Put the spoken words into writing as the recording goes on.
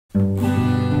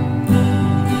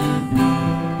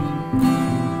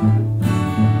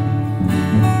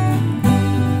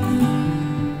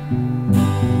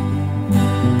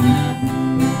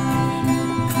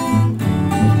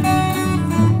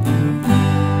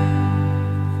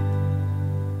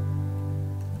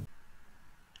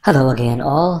Hello again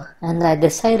all, and I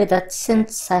decided that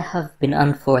since I have been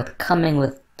unforthcoming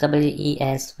with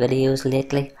WES videos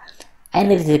lately, I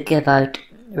needed to give out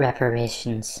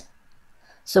reparations.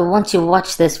 So once you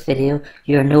watch this video,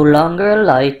 you're no longer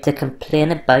allowed to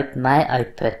complain about my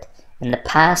output in the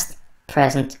past,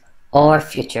 present, or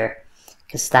future,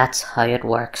 because that's how it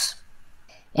works.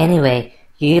 Anyway,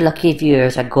 you lucky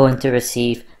viewers are going to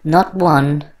receive not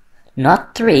one,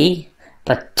 not three,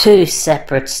 but two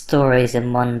separate stories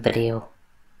in one video.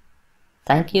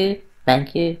 Thank you,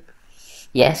 thank you.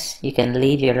 Yes, you can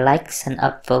leave your likes and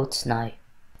upvotes now.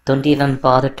 Don't even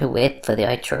bother to wait for the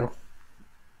outro.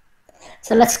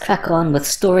 So let's crack on with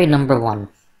story number 1.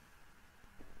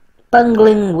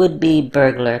 Bungling would-be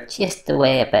burglar chased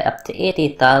away by up to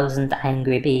 80,000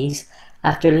 angry bees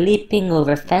after leaping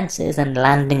over fences and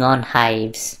landing on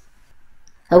hives.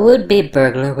 A would-be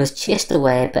burglar was chased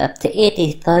away by up to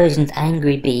 80,000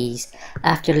 angry bees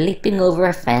after leaping over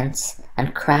a fence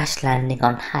and crash landing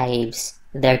on hives,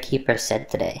 their keeper said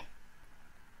today.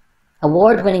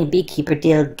 Award-winning beekeeper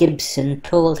Dale Gibson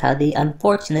told how the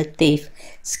unfortunate thief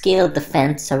scaled the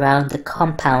fence around the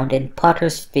compound in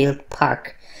Pottersfield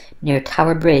Park near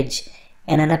Tower Bridge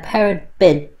in an apparent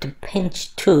bid to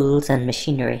pinch tools and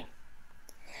machinery.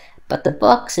 But the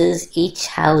boxes, each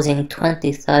housing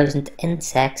 20,000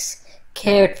 insects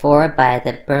cared for by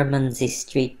the Bermondsey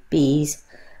Street bees,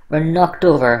 were knocked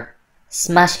over,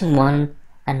 smashing one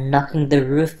and knocking the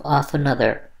roof off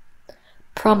another,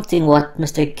 prompting what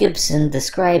Mr. Gibson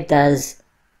described as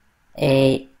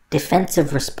a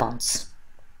defensive response.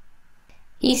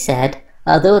 He said,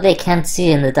 although they can't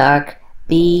see in the dark,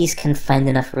 bees can find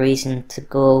enough reason to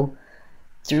go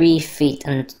 3 feet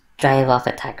and drive off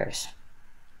attackers.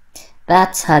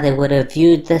 That's how they would have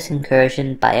viewed this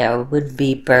incursion by our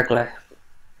would-be burglar.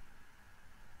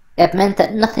 It meant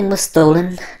that nothing was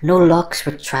stolen, no locks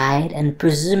were tried, and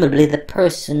presumably the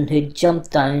person who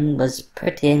jumped down was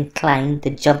pretty inclined to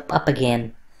jump up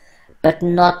again, but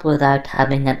not without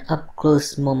having an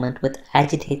up-close moment with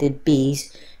agitated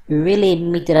bees who really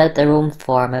meted out their own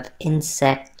form of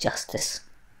insect justice.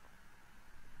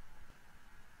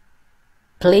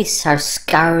 Police are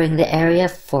scouring the area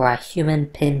for a human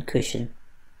pincushion.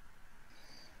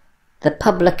 The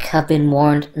public have been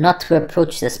warned not to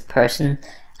approach this person,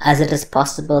 as it is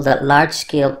possible that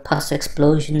large-scale pus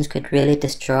explosions could really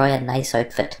destroy a nice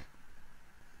outfit.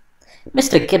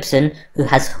 Mr. Gibson, who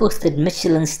has hosted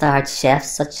Michelin-starred chefs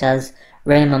such as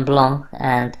Raymond Blanc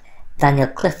and Daniel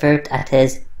Clifford at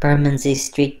his Bermondsey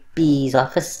Street Bees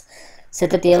office, said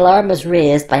that the alarm was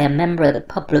raised by a member of the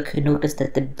public who noticed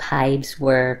that the hives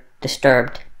were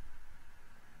disturbed.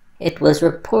 It was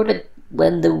reported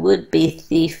when the would-be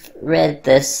thief read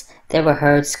this, they were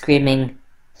heard screaming,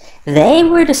 "They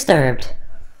were disturbed!"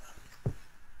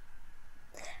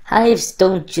 Hives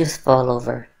don't just fall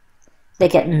over, they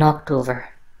get knocked over.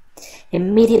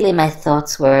 Immediately my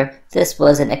thoughts were, this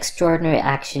was an extraordinary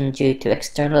action due to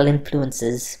external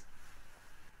influences.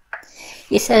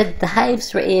 He said the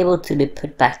hives were able to be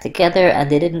put back together and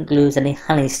they didn't lose any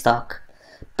honey stock,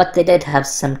 but they did have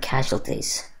some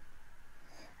casualties.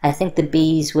 I think the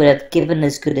bees would have given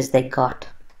as good as they got.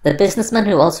 The businessman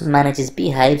who also manages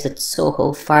beehives at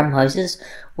Soho farmhouses,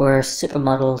 where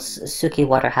supermodels Suki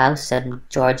Waterhouse and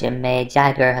Georgia May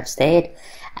Jagger have stayed,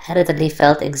 added that he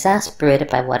felt exasperated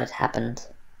by what had happened.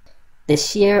 The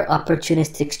sheer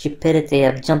opportunistic stupidity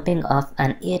of jumping off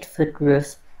an 8-foot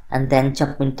roof and then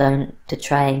jumping down to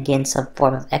try and gain some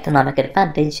form of economic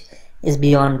advantage is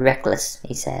beyond reckless,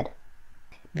 he said.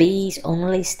 Bees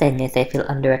only sting if they feel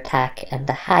under attack, and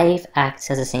the hive acts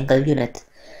as a single unit,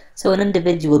 so an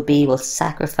individual bee will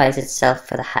sacrifice itself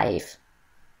for the hive.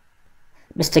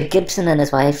 Mr. Gibson and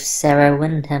his wife Sarah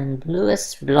Wyndham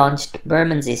Lewis launched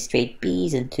Bermondsey Street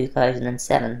Bees in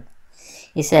 2007.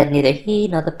 He said neither he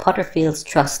nor the Potterfields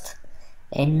Trust,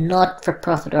 a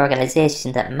not-for-profit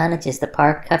organisation that manages the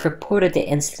park, have reported the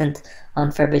incident on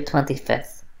February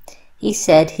 25th. He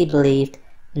said he believed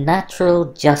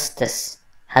natural justice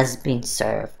has been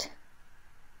served.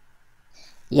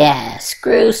 Yeah,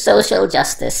 screw social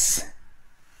justice.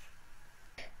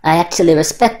 I actually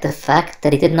respect the fact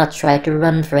that he did not try to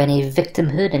run for any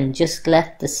victimhood and just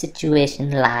let the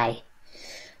situation lie,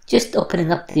 just opening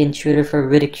up the intruder for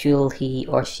ridicule he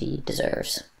or she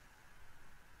deserves.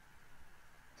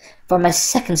 For my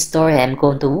second story, I am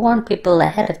going to warn people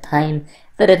ahead of time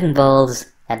that it involves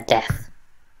a death.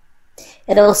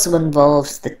 It also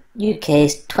involves the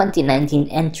UK's 2019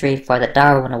 entry for the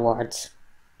Darwin Awards.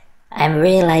 I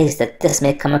realise that this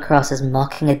may come across as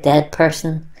mocking a dead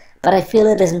person, but I feel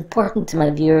it is important to my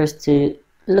viewers to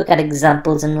look at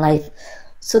examples in life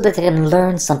so that they can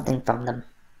learn something from them.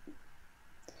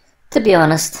 To be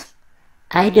honest,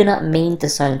 I do not mean to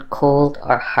sound cold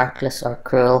or heartless or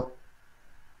cruel,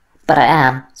 but I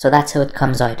am, so that's how it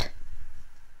comes out.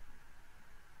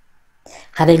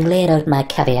 Having laid out my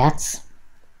caveats,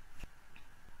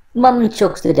 Mum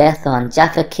chokes to death on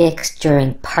Jaffa cakes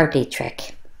during party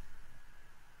trick.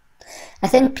 I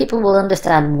think people will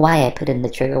understand why I put in the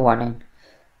trigger warning.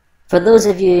 For those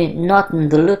of you not in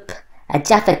the loop, a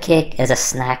Jaffa cake is a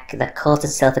snack that calls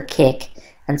itself a cake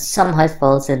and somehow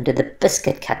falls into the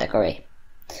biscuit category.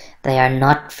 They are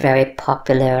not very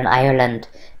popular in Ireland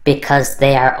because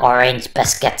they are orange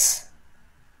biscuits.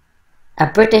 A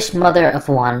British mother of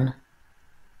one,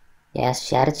 yes,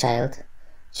 she had a child,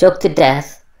 choked to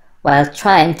death while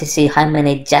trying to see how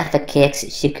many Jaffa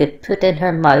cakes she could put in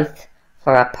her mouth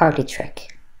for a party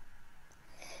trick.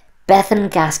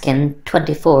 Bethan Gaskin,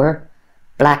 24,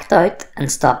 blacked out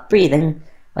and stopped breathing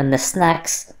when the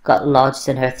snacks got lodged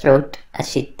in her throat as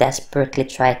she desperately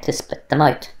tried to spit them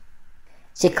out.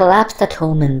 She collapsed at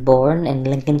home in Bourne in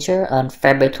Lincolnshire on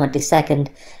February 22nd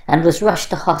and was rushed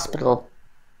to hospital.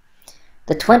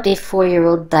 The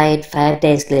 24-year-old died 5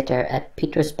 days later at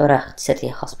Peterborough City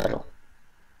Hospital.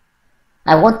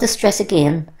 I want to stress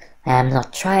again, I am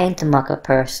not trying to mock a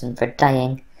person for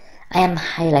dying. I am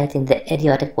highlighting the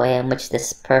idiotic way in which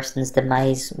this person's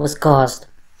demise was caused.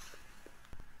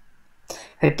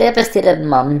 Her devastated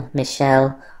mum,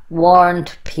 Michelle,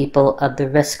 warned people of the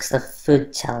risks of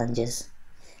food challenges.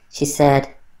 She said,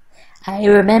 "I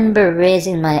remember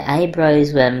raising my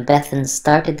eyebrows when Bethan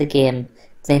started the game,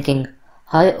 thinking,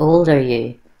 'How old are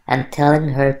you?' and telling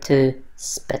her to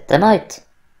spit them out."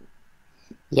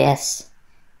 Yes,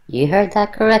 you heard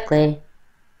that correctly.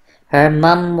 Her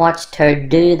mum watched her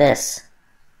do this.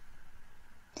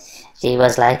 She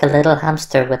was like a little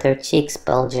hamster with her cheeks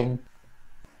bulging.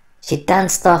 She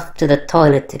danced off to the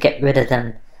toilet to get rid of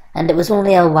them, and it was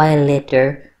only a while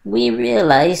later we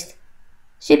realised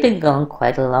she'd been gone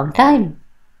quite a long time.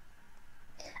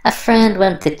 A friend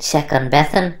went to check on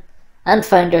Bethan and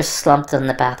found her slumped on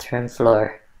the bathroom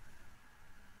floor.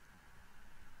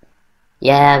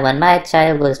 Yeah, when my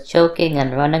child was choking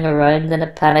and running around in a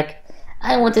panic,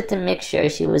 I wanted to make sure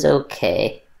she was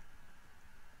okay.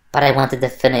 But I wanted to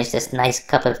finish this nice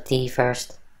cup of tea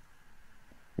first.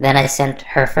 Then I sent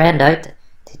her friend out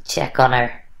to check on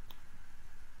her.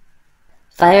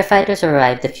 Firefighters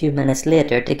arrived a few minutes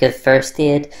later to give first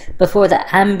aid before the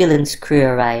ambulance crew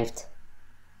arrived.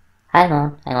 Hang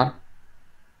on.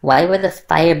 Why were the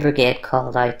fire brigade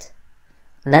called out?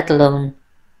 Let alone,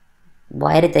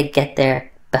 why did they get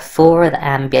there before the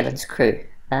ambulance crew?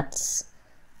 That's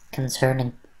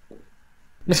concerning.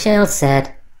 Michelle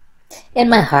said, "In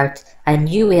my heart, I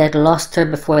knew we had lost her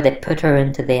before they put her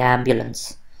into the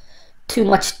ambulance. Too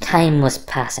much time was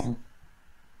passing."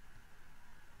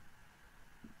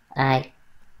 I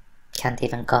can't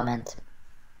even comment.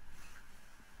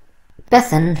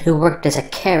 Bethan, who worked as a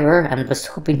carer and was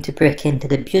hoping to break into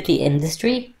the beauty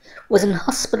industry, was in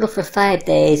hospital for 5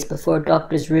 days before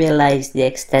doctors realised the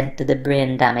extent of the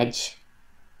brain damage.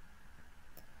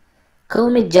 Call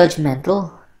me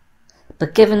judgmental,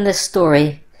 but given this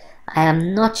story, I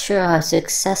am not sure how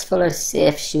successful or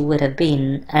safe she would have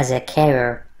been as a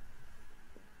carer.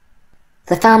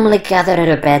 The family gathered at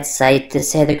her bedside to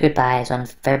say their goodbyes on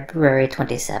February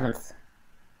 27th.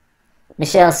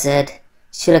 Michelle said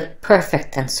she looked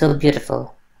perfect and so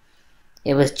beautiful.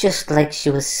 It was just like she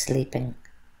was sleeping.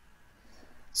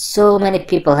 So many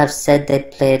people have said they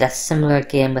played a similar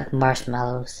game with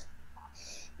marshmallows.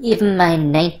 Even my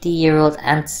 90-year-old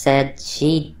aunt said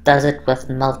she does it with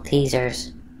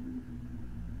Maltesers.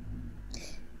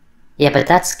 Yeah, but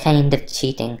that's kind of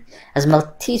cheating, as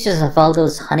Maltesers have all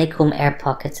those honeycomb air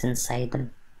pockets inside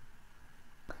them.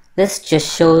 This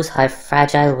just shows how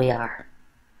fragile we are.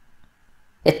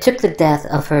 It took the death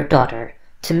of her daughter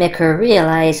to make her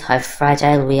realize how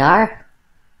fragile we are.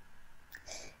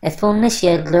 If only she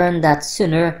had learned that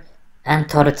sooner and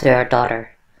taught it to her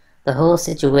daughter, the whole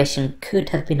situation could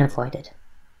have been avoided.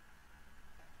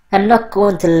 I'm not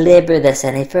going to labour this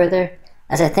any further,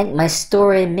 as I think my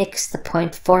story makes the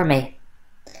point for me.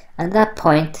 And that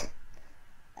point,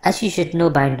 as you should know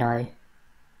by now,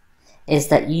 is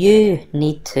that you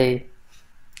need to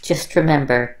just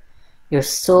remember your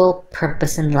sole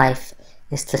purpose in life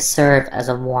is to serve as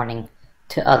a warning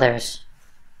to others.